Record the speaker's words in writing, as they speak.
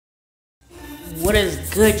What is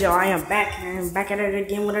good, y'all? I am back, and I'm back at it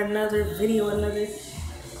again with another video, another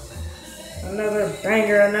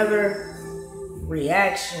banger, another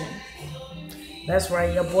reaction. That's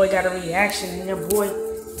right, your boy got a reaction, and your boy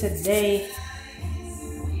today.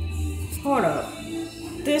 Hold up,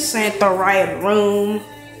 this ain't the right room.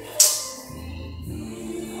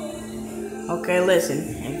 Okay,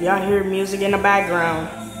 listen, if y'all hear music in the background,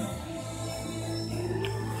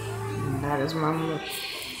 that is my move.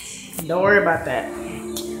 Don't worry about that.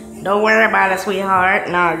 Don't worry about it, sweetheart.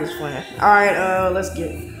 Nah, I'm just playing. Alright,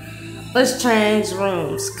 let's change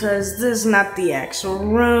rooms, cause this is not the actual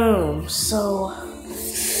room. So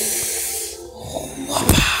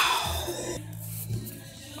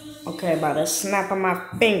okay, by the snap of my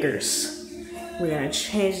fingers, we're gonna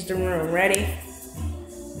change the room. Ready?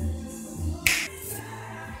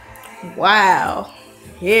 Wow.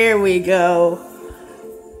 Here we go.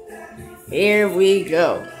 Here we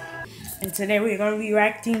go. And today we're going to be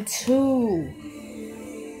reacting to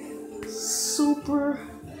Super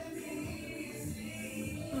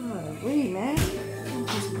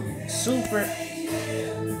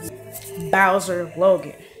Bowser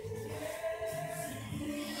Logan.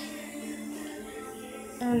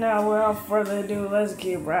 And now without further ado, let's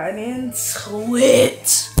get right into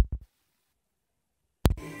it.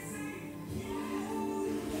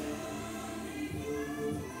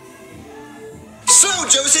 So,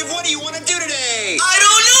 Joseph, what do you want to do today? I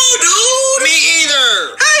don't know, dude! Me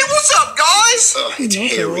either! Hey, what's up, guys? It's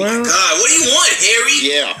Harry. God, what do you want, Harry?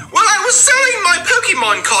 Yeah. Well, I was selling my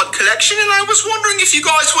Pokemon card collection, and I was wondering if you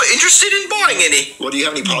guys were interested in buying any. Well, do you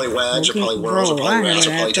have any Poliwags or Poliwhirls or Poliwraths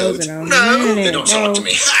or Politoads? No. They don't talk to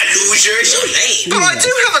me. Loser, it's your name. But I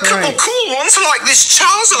do have a couple cool ones, like this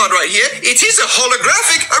Charizard right here. It is a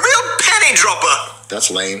holographic, a real penny dropper.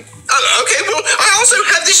 That's lame. Okay, well, I also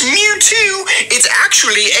have this Mewtwo. It's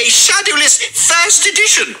actually a shadowless first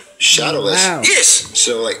edition. Shadowless? Wow. Yes.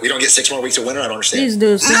 So, like, we don't get 6 more weeks of winter? I don't understand. These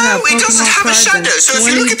dudes No, it doesn't have a shadow. So if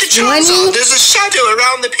you look at the Charizard, there's a shadow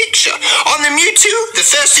around the picture. On the Mewtwo, the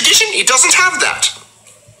first edition, it doesn't have that.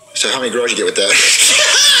 So how many girls you get with that?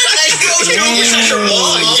 Nice girls, you don't get such a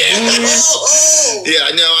mom.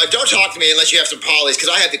 Yeah, no, don't talk to me unless you have some polys,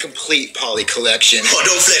 because I have the complete poly collection. Oh,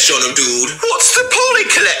 don't flex on them, dude. What's the poly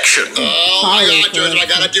collection? Oh my God, George, I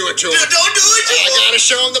gotta do it to him. Don't do it to him. I gotta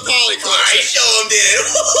show him the poly collection. All right, show him then.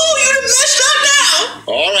 You're the messed up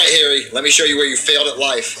now. All right, Harry, let me show you where you failed at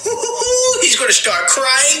life. He's gonna start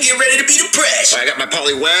crying, get ready to be depressed. I got my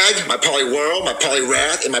Poliwag, my Poliwhirl, my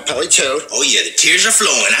Poliwrath, and my Polytoad. Oh yeah, the tears are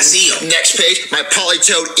flowing. I see them. Next page, my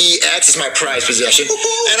Polytoad EX is my prized possession.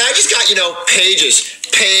 And I just got,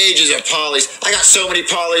 pages of polys. I got so many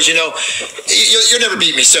polys, you'll never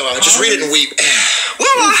beat me, so just read it and weep.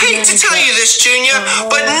 Well, I hate to tell you this, Junior,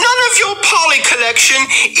 but none of your poly collection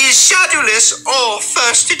is shadowless or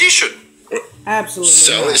first edition. Absolutely.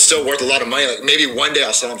 So it's still worth a lot of money. Like maybe one day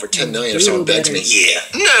I'll sell them for $10 million if someone begs me. Yeah.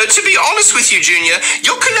 No, to be honest with you, Junior,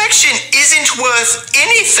 your collection isn't worth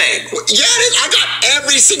anything. Well, yeah, it is. I got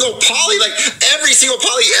every single poly,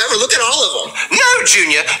 ever. Look at all of them. No,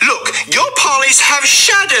 Junior. Look, your polys have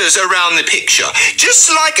shadows around the picture,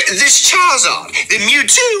 just like this Charizard. The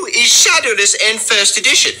Mewtwo is shadowless and first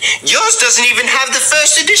edition. Yours doesn't even have the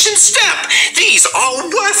first edition stamp. These are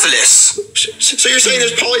worthless. So you're saying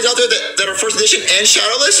there's polys out there that are first edition and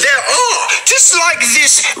shadowless? There are, just like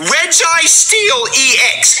this Regi Steel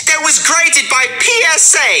EX that was graded by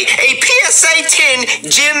PSA, a PSA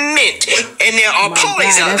 10 Gem Mint. And there are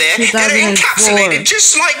polys out there that are encapsulated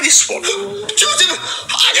just like this one. Joseph,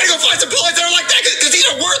 I gotta go find some polys that are like that because these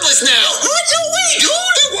are worthless now. What? No way, dude.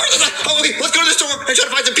 They're worthless. Oh, okay, let's go to the store and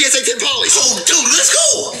try to find some PSA 10 polys. Oh, dude, let's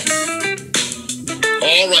go.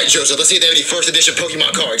 All right, Joseph, let's see if they have any first edition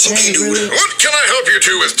Pokemon cards. Okay, dude. What can I help you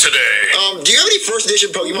two with today? Do you have any first edition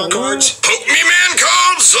Pokemon cards? Poke-Me-Man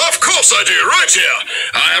cards? Of course I do, right here.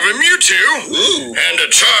 I have a Mewtwo and a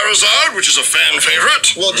Charizard, which is a fan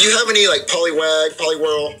favorite. Well, do you have any, like, Poliwag,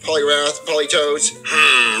 Poliwhirl, Poliwrath, Politoads?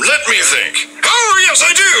 Let me think. Oh, yes, I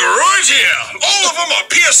do, right here. All of them are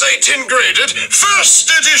PSA 10 graded, first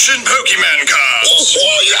edition Pokemon cards.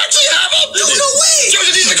 Oh, you actually have them? No way.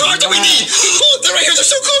 Joseph, these are the cards that we need. Oh, they're right here. They're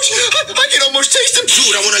so close. I can almost taste them.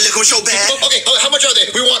 Dude, I want to lick them so bad. Okay, how much are they?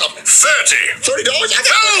 We want them. $30,000. $30?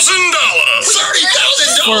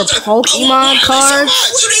 $30,000. For Pokemon cards?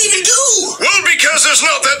 What do they even do? Well, because there's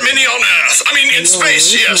not that many on Earth. I mean, in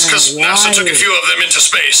space, yes, because NASA took a few of them into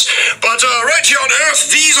space. But right here on Earth,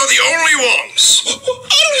 these are the only ones. I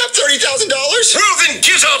don't have $30,000. Well, then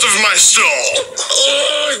get out of my stall.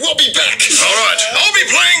 We'll be back. All right, I'll be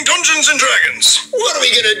playing Dungeons and Dragons. What are we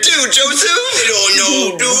gonna do, Joseph? I don't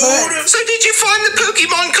know, dude. So did you find the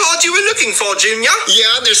Pokemon card you were looking for, Mall, Junior.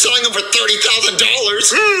 Yeah, and they're selling them for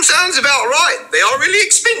 $30,000. Sounds about right. They are really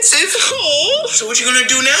expensive. Oh. So what you gonna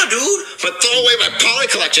do now, dude? But throw away my Polly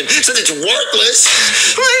collection since it's worthless.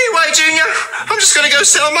 Well, anyway, Junior, I'm just gonna go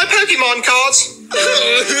sell my Pokemon cards.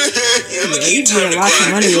 You get lots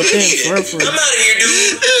of money with this, for real. Come out of here,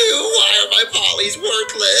 dude. Why are my Pollys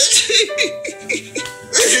worthless?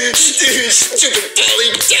 Stupid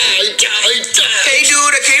Polly, die. Hey, dude,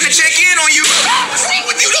 I came to check in on you. What's wrong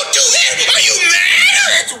with you? Don't do that. Are you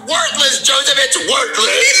mad? It's worthless, Joseph. It's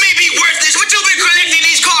worthless. It may be worthless, but you've been collecting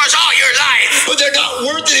these cars all your life. But they're not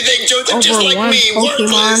worth anything, Joseph. Over Just like one me,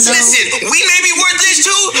 Pokemon, worthless. though. Listen, we may be worthless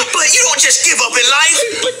too, but you don't just give up in life.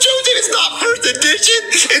 But Joseph, it's not first edition.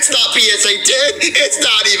 It's not PSA 10. It's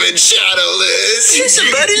not even Shadowless.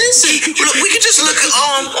 Listen, buddy, listen. Look, we could just look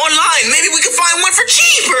online. Maybe we could find one for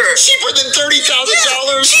cheaper. Cheaper than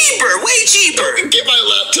 $30,000. Cheaper, way cheaper. Get my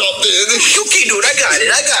laptop then. Okay, dude, I got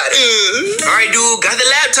it. All right, dude, got the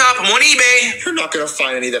laptop. I'm on eBay. You're not gonna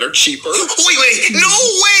find any that are cheaper. Wait, no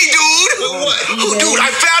way, dude. What? Oh, dude, I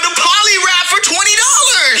found a poly wrap for $20.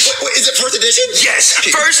 Wait, is it first edition? Yes,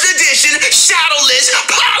 first edition, shadowless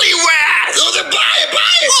poly wrap. Oh, then buy it.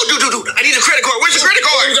 Oh, dude, I need a credit card. Where's the credit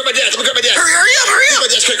Let me card? grab my dad's. Hurry up. My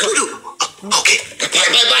dad's credit card. Okay.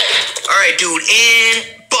 Buy. All right, dude,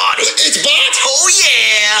 and bought it. It's bought? Oh,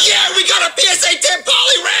 yeah. Yeah, we got a PSA 10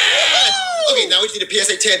 Poly Rat! Okay, now we just need a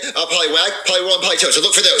PSA 10 Poly Wag, Poly Roll, and Poly Toe. So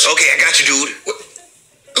look for those. Okay, I got you, dude.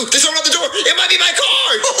 Ooh, there's someone at the door. It might be my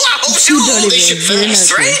card. Wow, You don't shoot. They ship even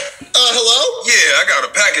fast, Right? Hello? Yeah, I got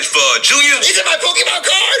a package for Junior. Is it my Pokemon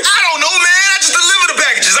card? I don't know, man. I just deliver the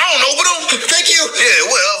packages. I don't open them. Thank you. Yeah,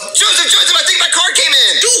 well. Joseph, I think my card came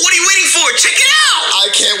in. Dude, what are you waiting for? Check it out.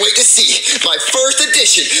 I can't wait to see my first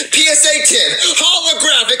edition PSA 10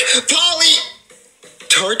 holographic Poly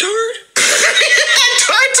Tartard?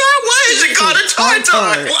 Tartar? Why is it called a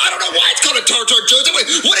tartar? Well, I don't know why it's called a Tartard, Joseph. Wait,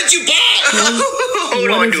 what did you buy?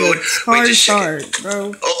 Hold on, dude. Wait, just check it.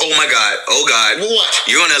 bro. Oh my God. Oh God. What?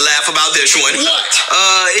 You're gonna laugh about this one. What?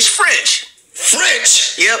 It's French.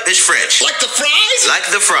 French? Yep, it's French. Like the fries? Like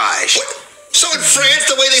the fries. What? So in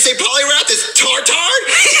France, the way they say polyrath is tartard?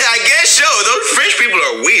 I guess so. Those French people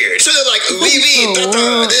are weird. So they're like, oui,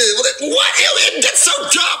 tartard. What? Ew, that's so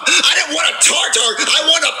dumb. I didn't want a tartard. I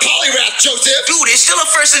want a polyrath, Joseph. Dude, it's still a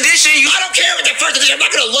first edition. I don't care if it's a first edition. I'm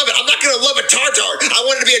not going to love it. I'm not going to love a tartard. I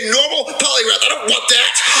want it to be a normal polyrath. I don't want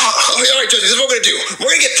that. All right, Joseph, this is what we're going to do.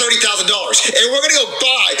 We're going to get $30,000, and we're going to go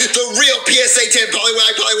buy the real PSA 10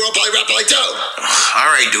 polywag, polyworld, polyrath, polytoad.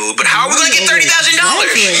 All right, dude. But how are we going to get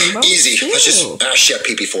 $30,000? Easy. Let's just chef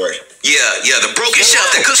pee-pee for it. Yeah, the broken chef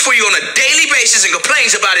that cooks for you on a daily basis and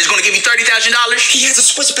complains about it is going to give you $30,000? He has a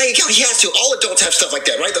Swiss bank account. He has to. All adults have stuff like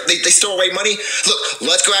that, right? They store away money. Look,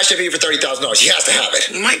 let's go ask Chef Pee-Pee for $30,000. He has to have it.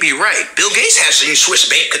 You might be right. Bill Gates has a Swiss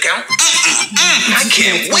bank account. I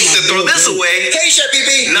can't wait to throw this away. Hey, Chef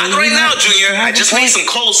Pee-Pee. Not right now, Junior. I just made some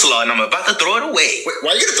coleslaw and I'm about to throw it away. Wait,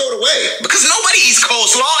 why are you going to throw it away? Because nobody eats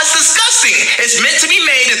coleslaw. It's disgusting. It's meant to be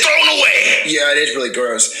made and thrown away. Yeah, it is really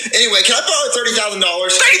gross. Anyway, can I borrow $30,000?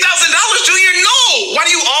 $30,000, Junior? No! Why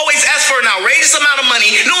do you always ask for an outrageous amount of money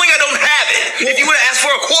knowing I don't have it? If you would have asked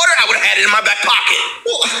for a quarter, I would have had it in my back pocket.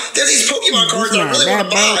 Well, there's these Pokemon cards I really want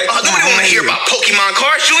to buy. Nobody want to hear about Pokemon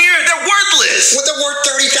cards, Junior. They're worthless. Well, they're worth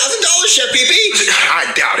 $30,000, Chef Pee-Pee. I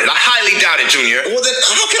doubt it. I highly doubt it, Junior. Well, then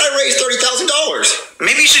how can I raise $30,000?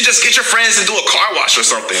 Maybe you should just get your friends and do a car wash or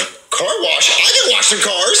something. Car wash? I can wash some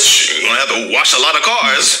cars. You don't have to wash a lot of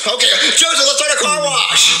cars. Okay, Joseph, let's start a car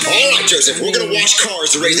wash. All right, Joseph, we're going to wash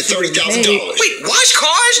cars to raise the $30,000. Wait, wash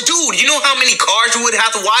cars? Dude, you know how many cars we would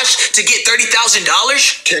have to wash to get $30,000?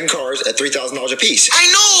 10 cars at $3,000 a piece. I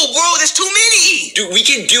know, bro. That's too many. Dude, we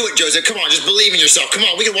can do it, Joseph. Come on, just believe in yourself. Come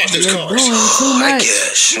on, we can wash those cars. I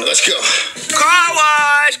guess. Well, let's go. Car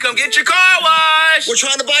wash. Come get your car wash. We're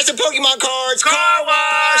trying to buy some Pokemon cards. Car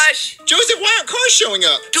wash. Joseph, why aren't cars showing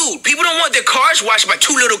up? Dude, people don't want their cars washed by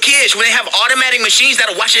two little kids when they have automatic machines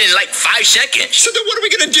that'll wash it in like 5 seconds. So then what are we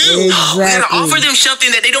going to do? We gotta offer them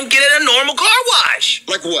something that they don't get at a normal car wash.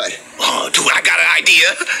 Like what? Oh, dude, I got an idea.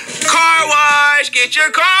 Car wash, get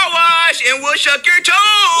your car wash, and we'll shuck your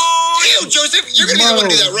toes. Ew, Joseph, you're going to be the one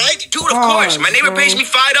to do that, right? Dude, of course. My neighbor pays me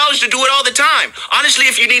 $5 to do it all the time. Honestly,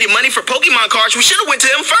 if you needed money for Pokemon cards, we should have went to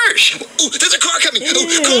him first. Ooh, there's a car coming.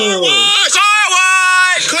 Ooh, car wash! Car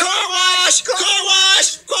wash! Car wash! Car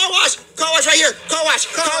wash! Car wash! Car wash right here! Car wash!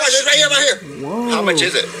 Car wash! It's right here, right here. Whoa. How much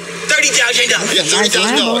is it? $30,000. Yeah,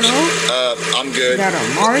 $30,000. I'm good. Got a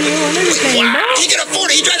Mario and everything, bro. He can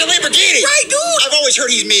afford it. He drives a Lamborghini. Right, dude. I've always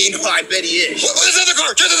heard he's mean. Oh, I bet he is. There's another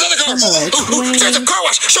car. There's another car. There's a car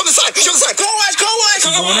wash. Show the sign. Show the sign. Car wash. Car wash.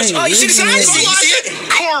 Car wash. Oh, you see the sign? You see it?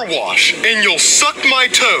 Car wash, and you'll suck my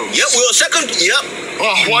toes. Yep, we'll suck them. Yep.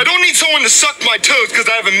 Oh, well, I don't need someone to suck my toes because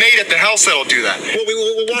I have a maid at the house that'll do that. Well,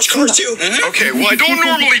 we'll wash cars too. Okay, well, I don't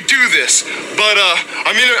normally do this, but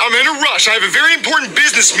I'm in a rush. I have a very important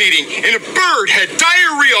business meeting, and a bird had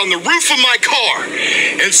diarrhea on the roof of my car.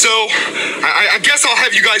 And so, I guess I'll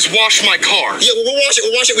have you guys wash my car. Yeah, we'll wash it.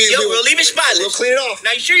 We'll wash it. We'll leave it spotless. We'll clean it off.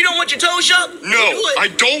 Now, you sure you don't want your toes sucked? No, I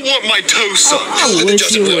don't want my toes sucked. I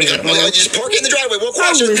wish you would, bro. Just park it in the driveway. We'll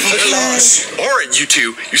wash it. All right, you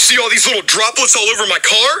two. You see all these little droplets all over my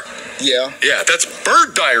car? Yeah. Yeah, that's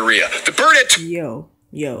bird diarrhea. The bird had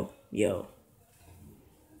Yo.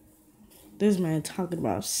 This man talking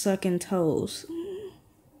about sucking toes.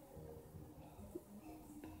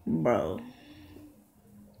 Bro.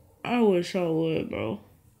 I wish I would, bro.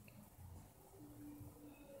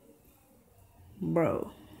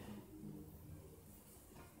 Bro.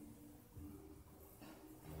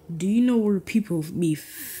 Do you know where people be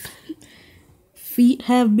feet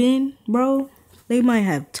have been, bro? They might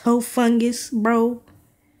have toe fungus, bro.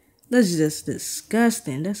 That's just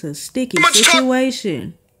disgusting. That's a sticky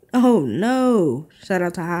situation. Oh no. Shout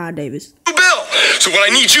out to Hi Davis. Bill. So what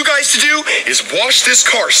I need you guys to do is wash this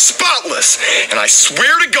car spotless. And I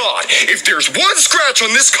swear to God, if there's one scratch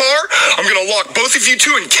on this car, I'm gonna lock both of you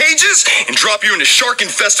two in cages and drop you into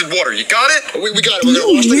shark-infested water. You got it? We got it. We're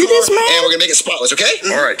gonna wash the car and we're gonna make it spotless, okay?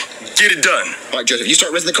 All right, get it done. All right, Joseph, you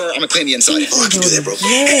start rinsing the car. I'm gonna clean the inside. Oh, I can do that, bro.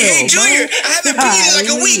 Hey, Junior, I haven't peed in like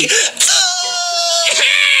a week.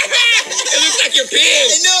 It looks like you're peeing.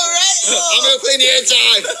 I know, right? I'm gonna clean the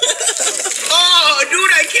inside. Oh,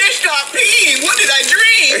 dude, I can't stop peeing. What did I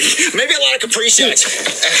drink? Maybe a lot of Capri Suns.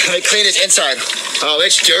 Let me clean this inside. Oh,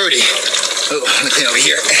 it's dirty. Oh, let me clean over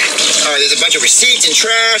here. All right, there's a bunch of receipts and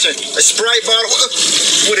trash and a Sprite bottle.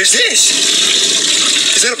 What is this?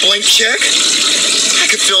 Is that a blank check? I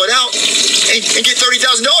could fill it out and get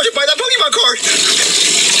 $30,000 and buy that Pokemon card.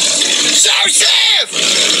 Joseph!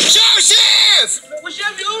 Joseph! What's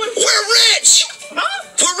up, dude? We're rich! Huh?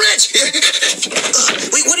 We're rich!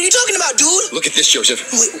 Wait, what are you talking about, dude? Look at this, Joseph.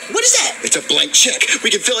 Wait, what is that? It's a blank check.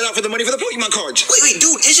 We can fill it out for the money for the Pokemon cards. Wait,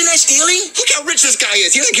 dude, isn't that stealing? Look how rich this guy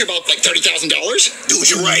is. He doesn't care about like $30,000. Dude,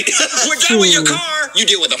 you're right. We're done with your car. You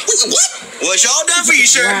deal with them. Wait, what? Well, it's all done for you,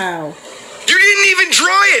 sir. Wow. You didn't even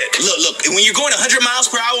dry it. Look, when you're going 100 miles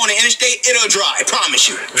per hour on the interstate, it'll dry, I promise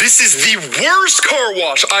you. This is the worst car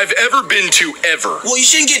wash I've ever been to, ever. Well, you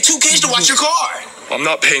shouldn't get 2 kids to wash your car. I'm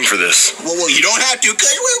not paying for this. Well, you don't have to,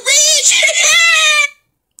 because we're rich.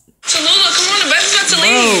 So Lula, come on, the best is not to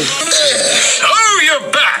leave. Oh, you're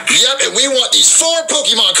back. Yep, and we want these 4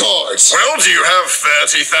 Pokemon cards. Well, do you have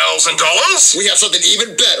 $30,000? We have something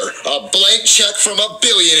even better. A blank check from a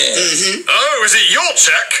billionaire. Oh, is it your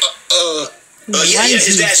check? Yeah,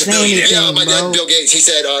 his dad's a billionaire. Yeah, my dad, bro? Bill Gates. He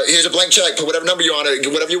said, here's a blank check. Put whatever number you want on it.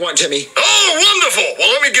 Whatever you want, Timmy. Oh, wonderful. Well,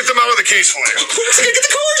 let me get them out of the case for you. Who's gonna get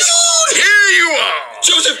the cards? Dude! Here you are.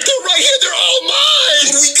 Joseph, they're right here. They're all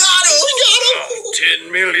mine. We got them. We got them.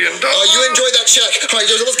 $10 million. You enjoyed that check. All right,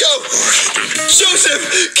 Joseph, let's go. Joseph,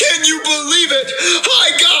 can you believe it?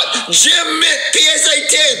 I got Jim Mint PSA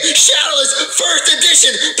 10 Shadowless First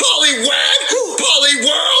Edition Poliwag,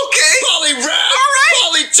 Poliwhirl, Poliwrap,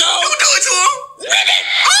 Politoad. Don't do it to him. Ribbit.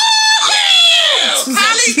 Oh, yeah.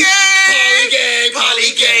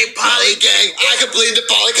 Polygang. I completed the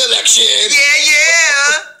Poly collection.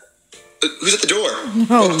 Yeah. Who's at the door?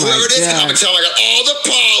 Oh Whoever it is, my I'm gonna God. tell them I got all the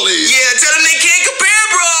polys. Yeah, tell them they can't compare,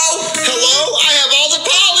 bro. Hello? I have all the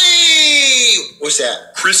poly. What's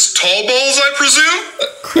that? Chris Tallballs, I presume?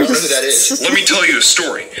 I don't know who that is. Let me tell you a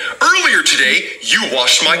story. Earlier today, you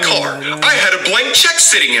washed my car. I had a blank check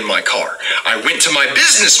sitting in my car. I went to my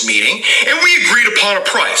business meeting, and we agreed upon a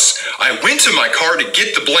price. I went to my car to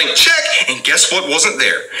get the blank check, and guess what wasn't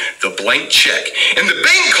there? The blank check. And the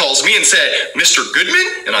bank calls me and said, Mr.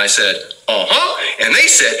 Goodman? And I said, uh-huh. And they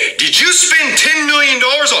said, did you spend $10 million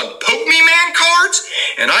on Poke Me Man cards?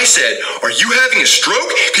 And I said, are you having a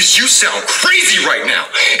stroke? Because you sound crazy right now.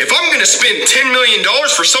 If I'm going to spend $10 million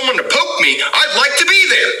for someone to poke me, I'd like to be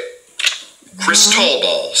there. Chris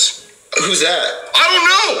Tallballs. Who's that? I don't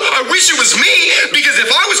know. I wish it was me, because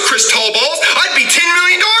if I was Chris Tallballs, I'd be $10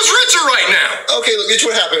 million richer right now. Okay, look, here's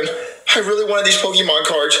what happened. I really wanted these Pokemon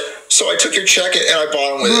cards, so I took your check and I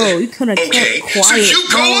bought them with Bro, it. you could have Okay, kept quiet, so you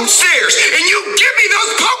go bro. upstairs and you give me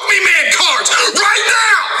those Poke Me Man cards right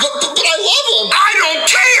now. But I love them. I don't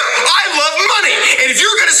care. I love money. And if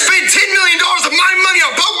you're going to spend $10 million of my money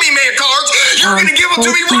on Poke Me Man cards, You're gonna give them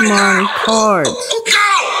to me right Pokemon now. cards. Go!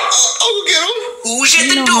 I'll go get him. Who's at You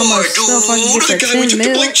the know how door, much stuff I can dude? get The for guy we 10 took the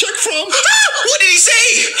mil? blank check from. What did he say?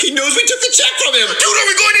 He knows we took the check from him. Dude, are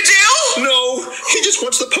we going to jail? No, he just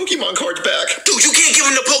wants the Pokemon cards back. Dude, you can't give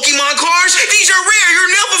him the Pokemon cards. These are rare.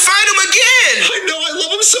 You'll never find them again. I know, I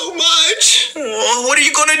love him so much. Oh, what are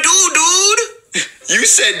you gonna do, dude? You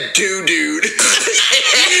said dude.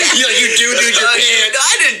 Yeah, you dude your pants.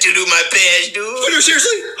 I didn't do my pants, dude. But no,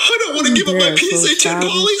 seriously, I don't want to give up my Yeah, so PSA 10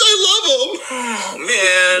 childish. polys. I love them. Oh,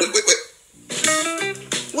 man. Wait.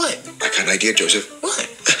 What? I got an idea, Joseph. What?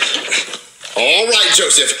 All right,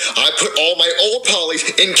 Joseph. I put all my old polys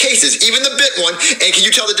in cases, even the bit one. And can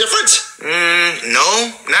you tell the difference? No,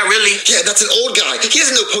 not really. Yeah, that's an old guy. He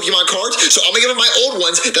doesn't know Pokemon cards, so I'm gonna give him my old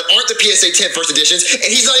ones that aren't the PSA 10 first editions, and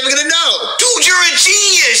he's not even gonna know. Dude, you're a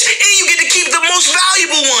genius, and you get to keep the most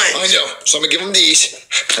valuable I ones. know. So I'm gonna give him these,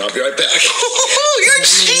 and I'll be right back. You're a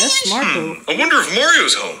That's genius. smart, dude. I wonder if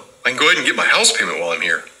Mario's home. I can go ahead and get my house payment while I'm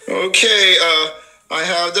here. Okay, I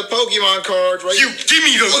have the Pokemon cards right You give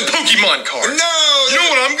me those Pokemon cards. No! You know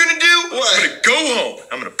what I'm gonna do? What? I'm gonna go home.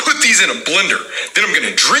 I'm gonna put these in a blender. Then I'm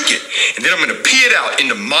gonna drink it. And then I'm gonna pee it out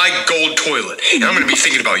into my gold toilet. And I'm gonna be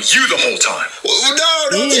thinking about you the whole time. No,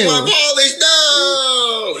 don't take my Ew. polys.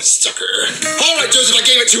 No! Sucker. All right, Joseph, I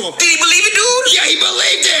gave it to him. Did he believe it, dude? Yeah, he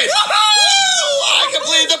believed it! Woo! I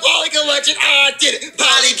completed the poly collection. I did it.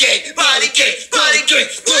 Poly game, poly game, poly game,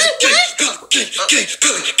 poly game, poly game,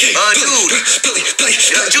 poly game, poly,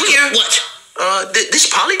 Junior. What? This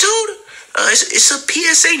Polytoad? It's a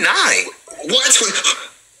PSA 9. What?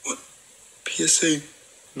 PSA?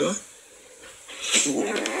 No?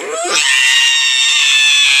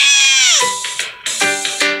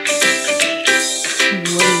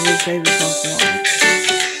 What is your favorite Pokemon?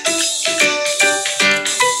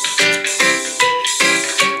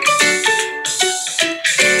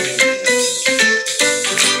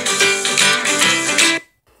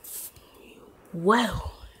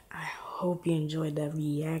 Well, I hope you enjoyed that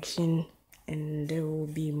reaction, and there will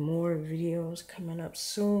be more videos coming up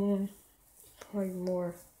soon. Probably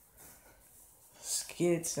more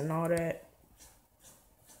skits and all that.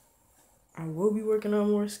 I will be working on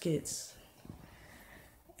more skits.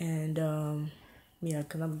 And, yeah,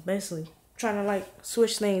 because I'm basically trying to, like,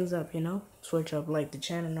 switch things up, you know? Switch up, like, the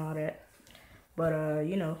channel and all that. But,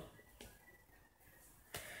 you know.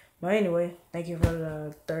 But anyway, thank you for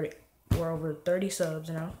the 30... We're over 30 subs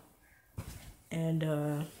now.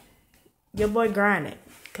 And, your boy grinding.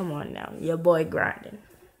 Come on now. Your boy grinding.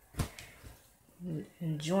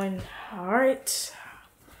 Enjoying. Alright.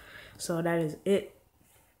 So, that is it.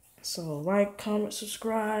 So, like, comment,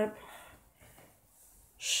 subscribe.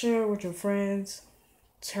 Share with your friends.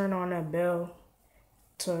 Turn on that bell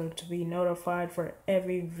to be notified for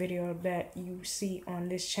every video that you see on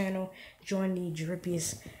this channel. Join the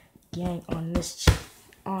drippiest gang on this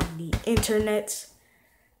on the internet.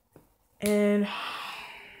 And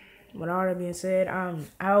with all that being said, I'm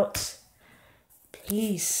out.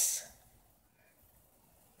 Peace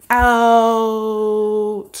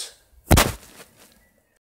out.